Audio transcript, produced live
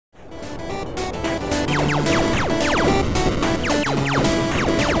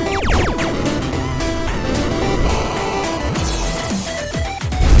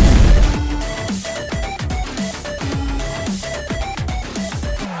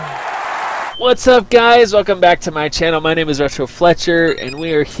What's up, guys? Welcome back to my channel. My name is Fletcher, and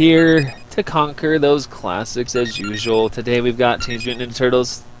we are here to conquer those classics as usual. Today we've got Teenage Mutant Ninja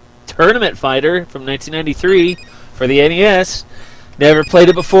Turtles Tournament Fighter from 1993 for the NES. Never played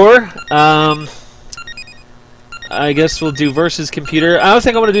it before. I guess we'll do versus computer. I don't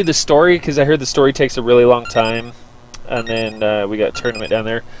think I want to do the story because I heard the story takes a really long time. And then we got tournament down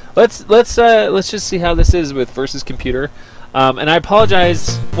there. Let's just see how this is with versus computer. And I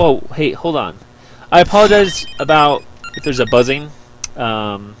apologize. Whoa, hey, hold on. I apologize about if there's a buzzing,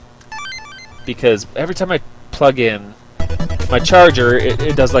 because every time I plug in my charger,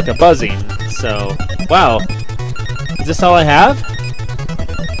 it does like a buzzing. So, wow, is this all I have?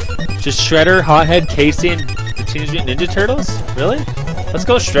 Just Shredder, Hothead, Casey, and the Teenage Mutant Ninja Turtles? Really? Let's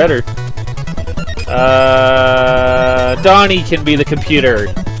go Shredder. Donnie can be the computer.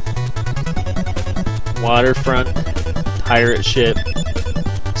 Waterfront. Pirate ship,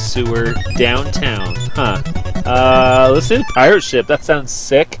 sewer, downtown. Huh. Let's do the pirate ship. That sounds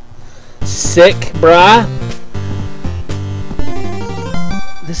sick. Sick, brah.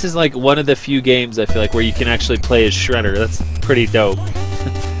 This is like one of the few games I feel like where you can actually play as Shredder. That's pretty dope.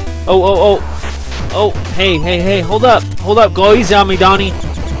 Oh, hey, hold up. Go easy on me, Donnie.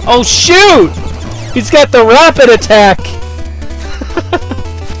 Oh, shoot! He's got the rapid attack!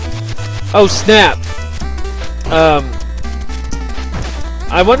 Oh, snap.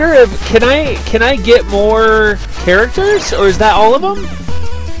 I wonder if can I get more characters, or is that all of them?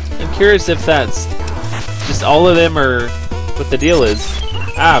 I'm curious if that's just all of them or what the deal is.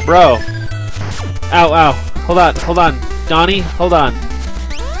 Ah, bro. Ow. Hold on. Donnie, hold on.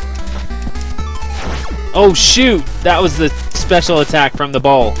 Oh shoot! That was the special attack from the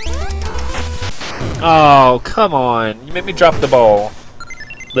ball. Oh, come on. You made me drop the ball.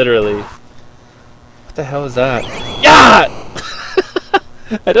 Literally. What the hell is that? Yeah!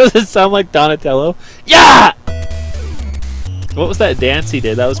 That doesn't sound like Donatello. Yeah! What was that dance he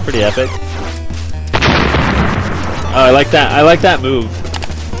did? That was pretty epic. Oh, I like that. I like that move.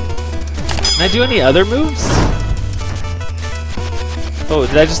 Can I do any other moves? Oh,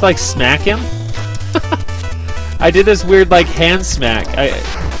 did I just like smack him? I did this weird like hand smack.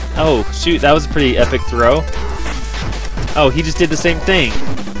 Oh, shoot, that was a pretty epic throw. Oh, he just did the same thing.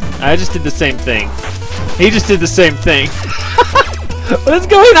 I just did the same thing. He just did the same thing. What is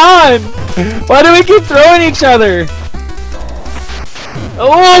going on? Why do we keep throwing each other?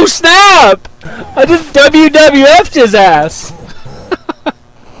 Oh, snap! I just WWF'd his ass.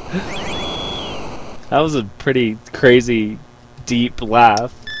 That was a pretty crazy, deep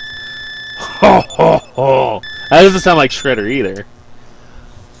laugh. Ho, ho, ho. That doesn't sound like Shredder either.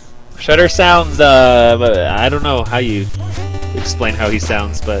 Shredder sounds, I don't know how you explain how he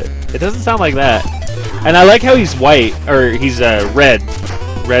sounds, but it doesn't sound like that. And I like how he's white, or he's red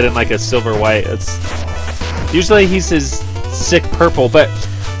and like a silver white. It's usually he's his sick purple, but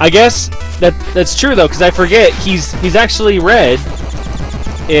I guess that's true though, because I forget he's actually red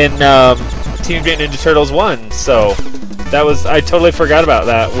in Teenage Mutant Ninja Turtles 1. So that was, I totally forgot about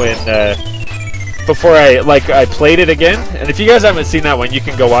that when before I played it again. And if you guys haven't seen that one, you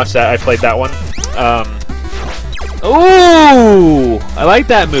can go watch that. I played that one. Ooh, I like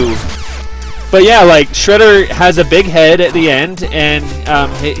that move. But yeah, like, Shredder has a big head at the end, and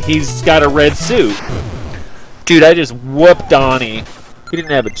he's got a red suit. Dude, I just whooped Donnie. He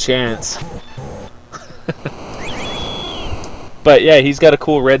didn't have a chance. But yeah, he's got a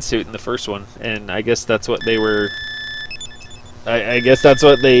cool red suit in the first one, and I guess that's what they were... I guess that's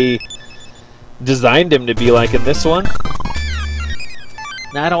what they designed him to be like in this one.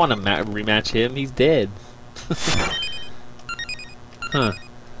 Nah, I don't want to rematch him. He's dead. Huh.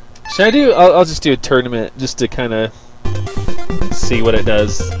 Should I do... I'll just do a tournament just to kind of see what it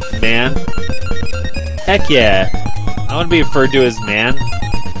does. Man. Heck yeah. I want to be referred to as man.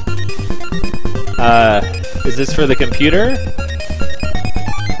 Is this for the computer?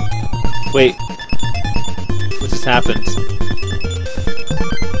 Wait. What just happened?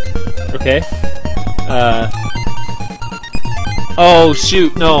 Okay. Oh,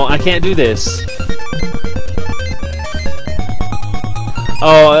 shoot. No, I can't do this.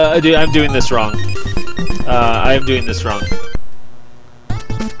 Oh, dude, I'm doing this wrong. I am doing this wrong.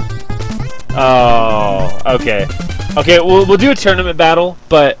 Oh, okay. Okay, we'll do a tournament battle,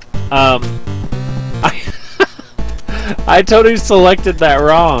 but I totally selected that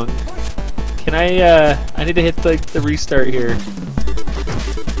wrong. Can I need to hit the restart here.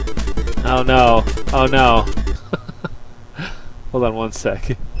 Oh no. Oh no. Hold on one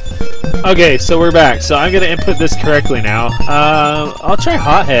sec. Okay, so we're back. So I'm gonna input this correctly now. I'll try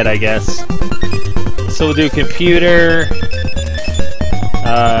Hothead, I guess. So we'll do computer,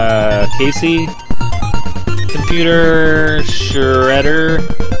 Casey, computer Shredder,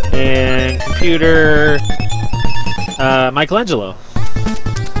 and computer Michelangelo.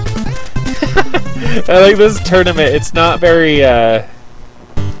 I like this tournament. It's not very,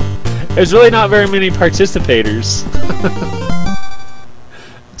 there's really not very many participators.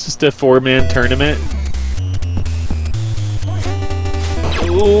 It's just a 4-man tournament.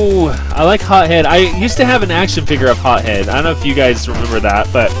 Ooh, I like Hothead. I used to have an action figure of Hothead. I don't know if you guys remember that,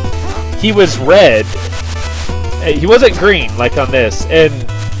 but he was red. He wasn't green like on this. And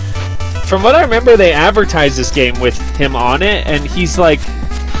from what I remember, they advertised this game with him on it, and he's like,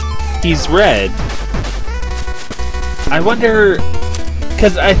 he's red. I wonder,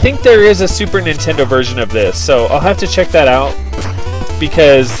 because I think there is a Super Nintendo version of this, so I'll have to check that out,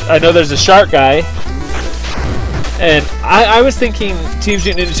 because I know there's a shark guy, and I was thinking Teenage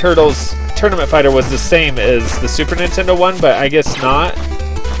Mutant Ninja Turtles Tournament Fighter was the same as the Super Nintendo one, but I guess not.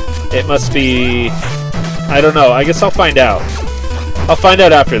 It must be, I don't know, I guess I'll find out. I'll find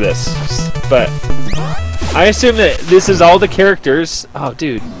out after this, but I assume that this is all the characters. Oh,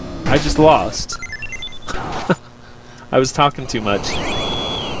 dude, I just lost. I was talking too much.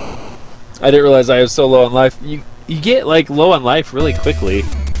 I didn't realize I was so low on life. You get like low on life really quickly.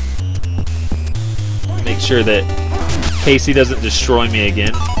 Make sure that Casey doesn't destroy me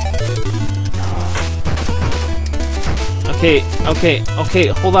again. Okay,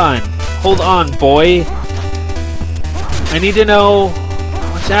 hold on, boy. I need to know.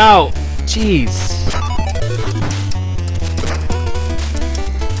 Watch out. Jeez.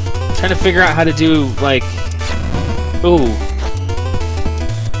 I'm trying to figure out how to do, like... Ooh.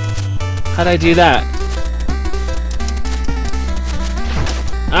 How'd I do that?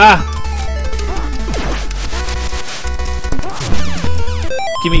 Ah!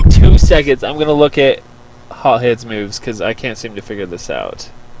 Give me 2 seconds. I'm gonna look at Hothead's moves, because I can't seem to figure this out.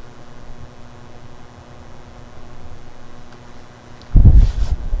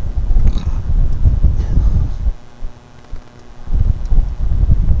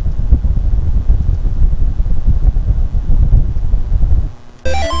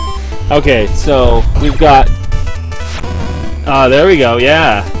 Okay, so we've got... there we go,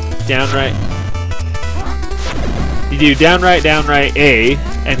 yeah. Downright. You do downright A,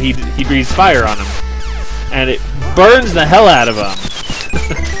 and he breathes fire on him. And it burns the hell out of him.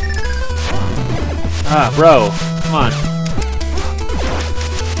 Ah, bro. Come on.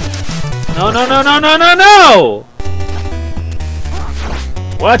 No!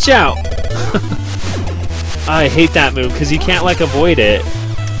 Watch out! I hate that move, because you can't, like, avoid it.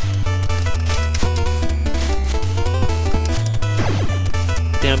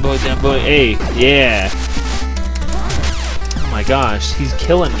 Down boy, hey, yeah. Oh my gosh, he's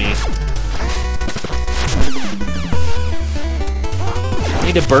killing me. I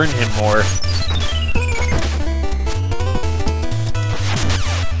need to burn him more.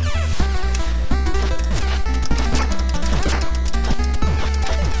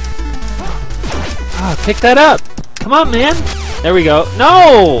 Ah, pick that up! Come on, man! There we go.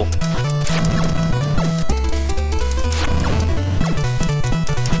 No!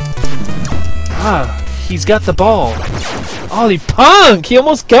 Ah, he's got the ball. Oh, he punk! He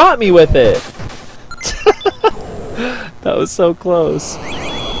almost got me with it. That was so close.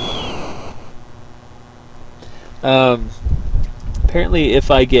 Apparently,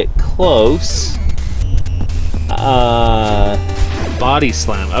 if I get close, body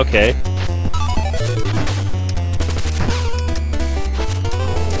slam. Okay.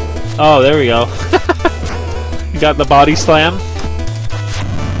 Oh, there we go. You got the body slam.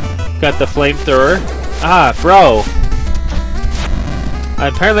 Got the flamethrower. Ah, bro.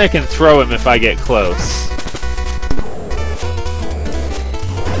 Apparently I can throw him if I get close.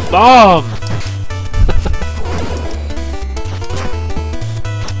 Bomb!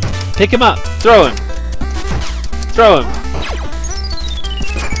 Pick him up. Throw him. Throw him.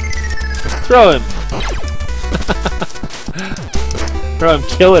 Throw him. Bro, I'm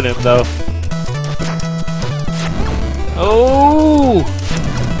killing him though. Oh!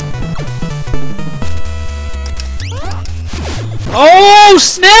 Oh,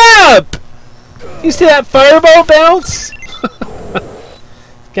 snap! You see that fireball bounce?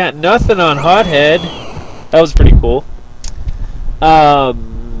 Got nothing on Hothead. That was pretty cool. So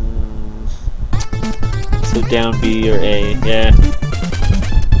down B or A, yeah.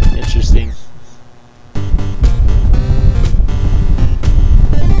 Interesting.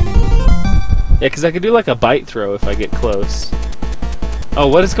 Yeah, because I could do like a bite throw if I get close. Oh,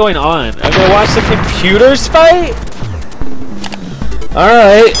 what is going on? I'm gonna watch the computers fight?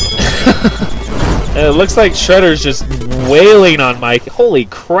 Alright. It looks like Shredder's just wailing on Mike. Holy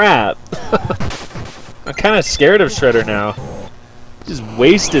crap. I'm kind of scared of Shredder now. Just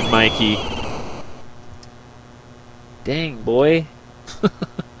wasted Mikey. Dang, boy.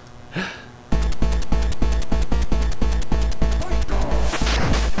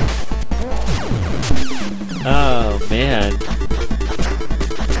 Oh, man.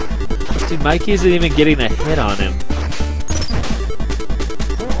 Dude, Mikey isn't even getting a hit on him.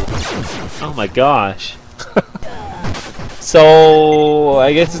 Oh my gosh. So,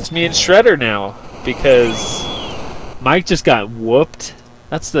 I guess it's me and Shredder now, because Mike just got whooped.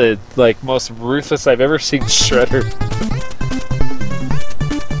 That's the, like, most ruthless I've ever seen Shredder.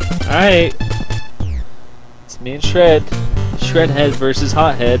 Alright. It's me and Shred. Shredhead versus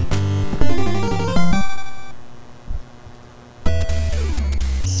Hothead.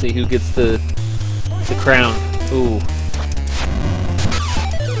 Let's see who gets the crown. Ooh.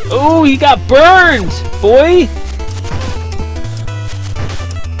 Oh, he got burned, boy!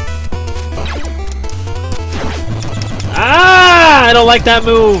 Ah! I don't like that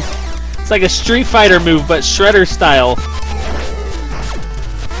move. It's like a Street Fighter move, but Shredder style.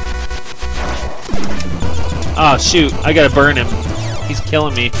 Oh, shoot. I gotta burn him. He's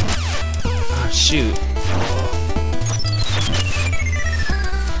killing me. Oh, shoot.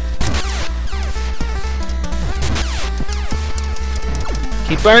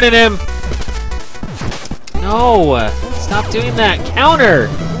 Keep burning him! No! Stop doing that! Counter!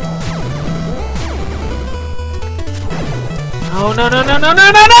 Oh, no, no, no, no,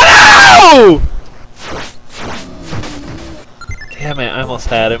 no, no, no, no! Damn it, I almost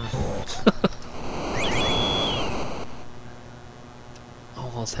had him.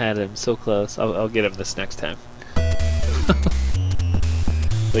 Almost had him, so close. I'll get him this next time.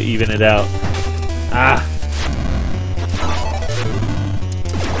 But even it out. Ah!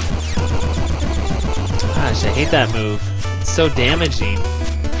 Gosh, I hate that move. It's so damaging.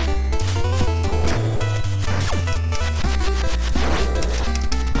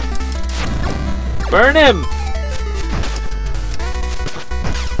 Burn him!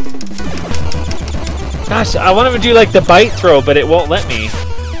 Gosh, I want him to do like the bite throw, but it won't let me.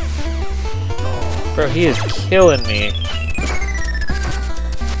 Bro, he is killing me.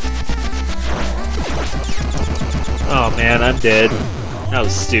 Oh man, I'm dead. That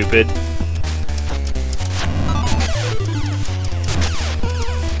was stupid.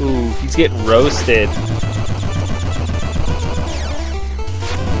 Ooh, he's getting roasted.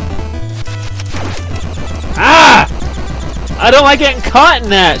 Ah! I don't like getting caught in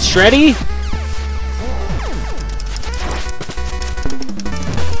that, Shreddy!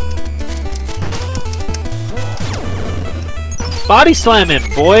 Body slam him,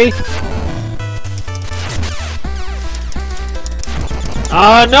 boy!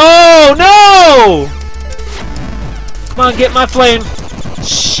 Oh, no! No! Come on, get my flame.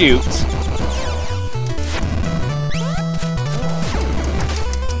 Shoot.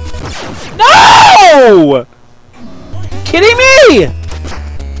 No! Kidding me?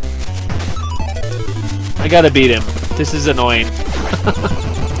 I gotta beat him. This is annoying.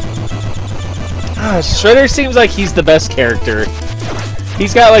 Shredder seems like he's the best character.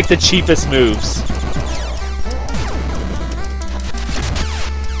 He's got like the cheapest moves.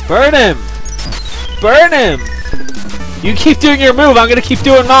 Burn him! Burn him! You keep doing your move, I'm gonna keep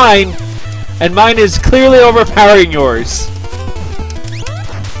doing mine. And mine is clearly overpowering yours.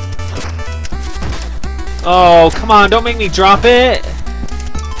 Oh, come on, don't make me drop it.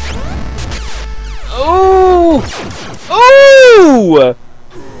 Ooh! Ooh!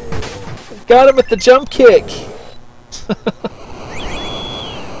 Got him with the jump kick.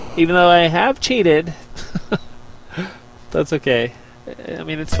 Even though I have cheated. That's okay. I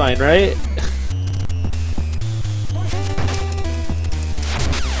mean, it's fine, right?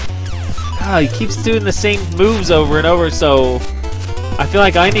 Ah, he keeps doing the same moves over and over, so I feel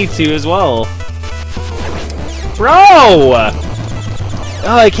like I need to as well. Bro!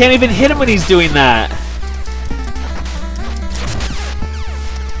 Oh, I can't even hit him when he's doing that.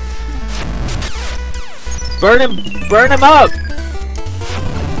 Burn him up!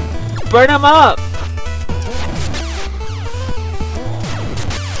 Burn him up!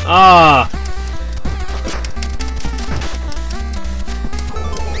 Ah!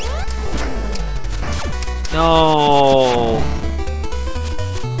 No!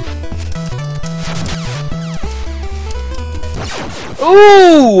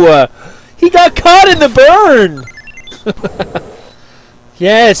 Ooh! He got caught in the burn!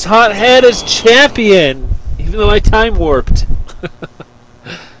 Yes, Hothead is champion! Even though I time warped.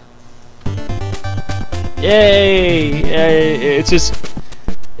 Yay! It just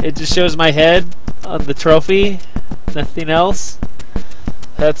shows my head. on the trophy. Nothing else.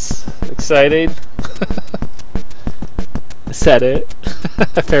 That's exciting. Said it.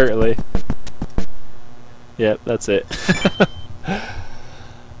 Apparently. Yep, that's it.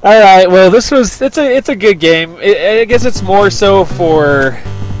 Alright, well it's a good game. I guess it's more so for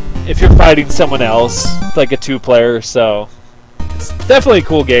if you're fighting someone else, like a 2-player, so it's definitely a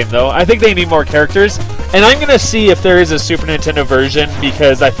cool game though. I think they need more characters. And I'm gonna see if there is a Super Nintendo version,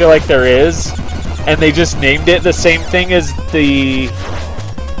 because I feel like there is. And they just named it the same thing as the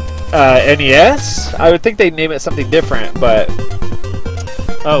NES. I would think they'd name it something different, but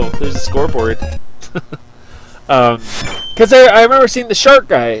oh, there's a scoreboard. Because I remember seeing the shark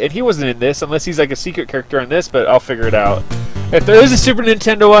guy, and he wasn't in this, unless he's like a secret character in this, but I'll figure it out. If there is a Super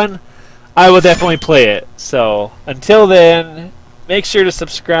Nintendo one, I will definitely play it. So, until then, make sure to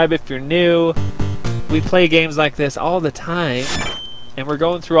subscribe if you're new. We play games like this all the time, and we're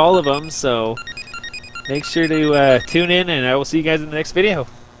going through all of them, so make sure to tune in, and I will see you guys in the next video.